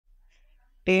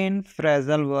10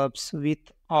 phrasal verbs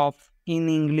with of in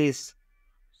English.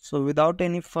 So without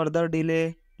any further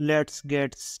delay, let's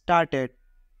get started.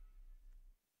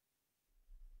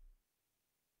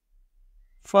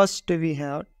 First we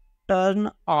have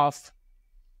turn off.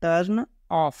 Turn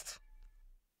off.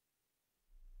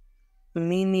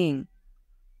 Meaning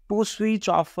to switch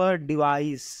off a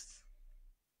device.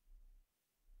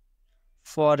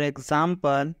 For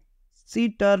example, she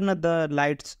turned the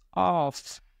lights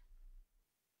off.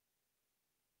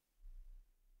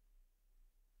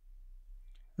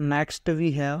 Next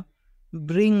we have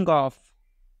bring off.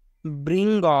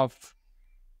 Bring off.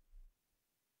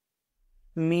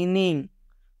 Meaning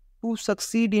to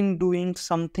succeed in doing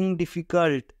something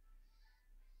difficult.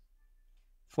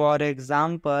 For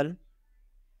example,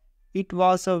 it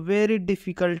was a very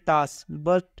difficult task,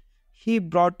 but he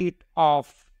brought it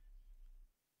off.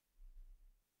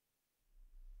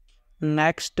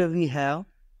 Next we have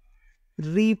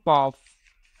reap off.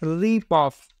 Reap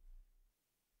off.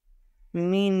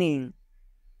 Meaning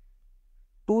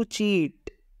to cheat.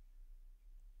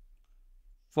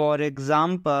 For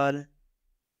example,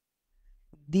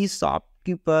 the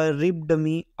shopkeeper ripped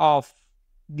me off.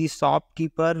 The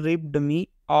shopkeeper ripped me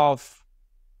off.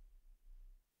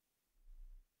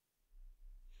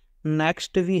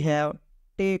 Next we have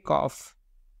take off.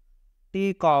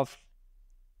 Take off.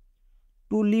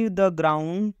 To leave the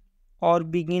ground or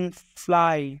begin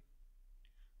fly.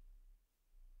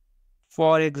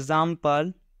 For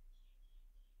example,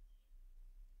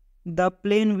 the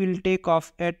plane will take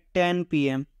off at 10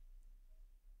 p.m.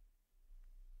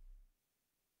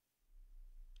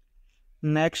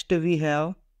 Next we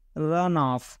have run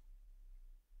off.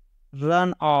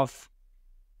 Run off.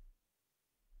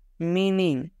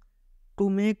 Meaning to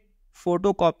make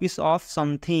photocopies of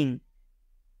something.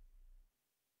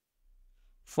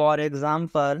 For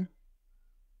example,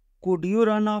 could you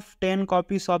run off 10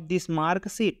 copies of this mark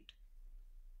sheet?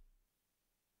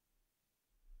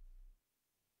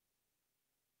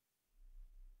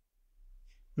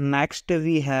 Next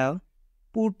we have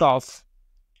put off.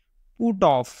 Put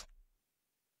off.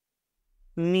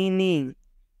 Meaning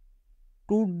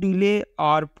to delay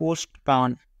or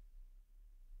postpone.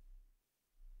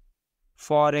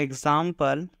 For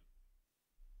example,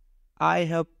 I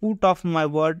have put off my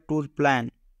world tour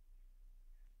plan.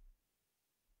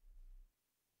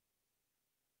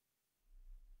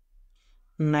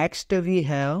 Next we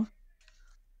have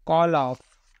call off.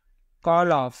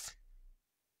 Call off.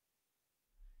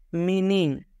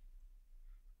 Meaning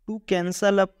to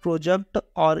cancel a project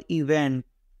or event.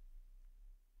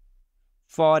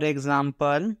 For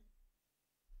example,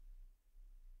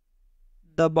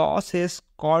 the boss has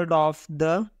called off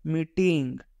the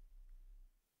meeting.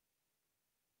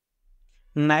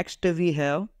 Next we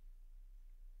have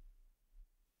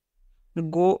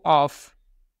go off.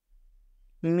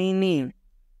 Meaning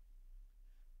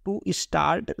to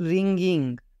start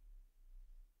ringing.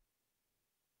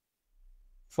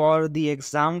 For the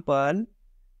example,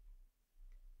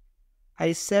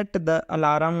 I set the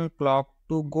alarm clock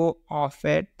to go off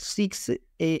at 6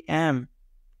 a.m.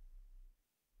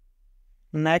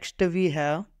 Next we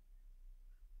have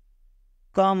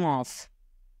come off.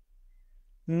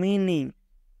 Meaning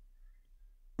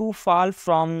to fall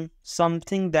from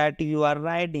something that you are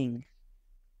riding.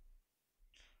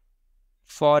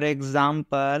 For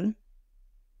example,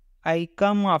 I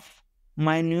come off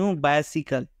my new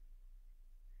bicycle.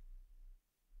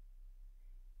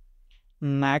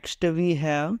 Next we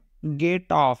have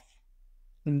get off.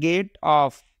 Get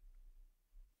off.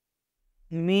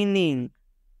 Meaning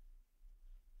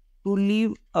to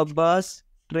leave a bus,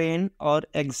 train or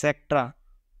etc.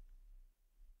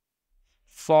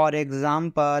 For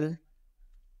example,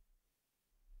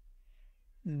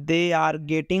 they are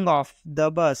getting off the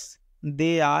bus.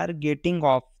 They are getting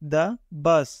off the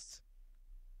bus.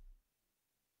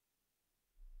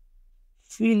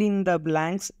 Fill in the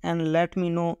blanks and let me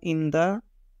know in the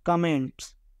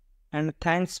comments. And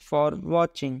thanks for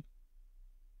watching.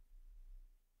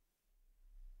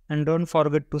 And don't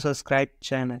forget to subscribe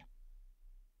channel.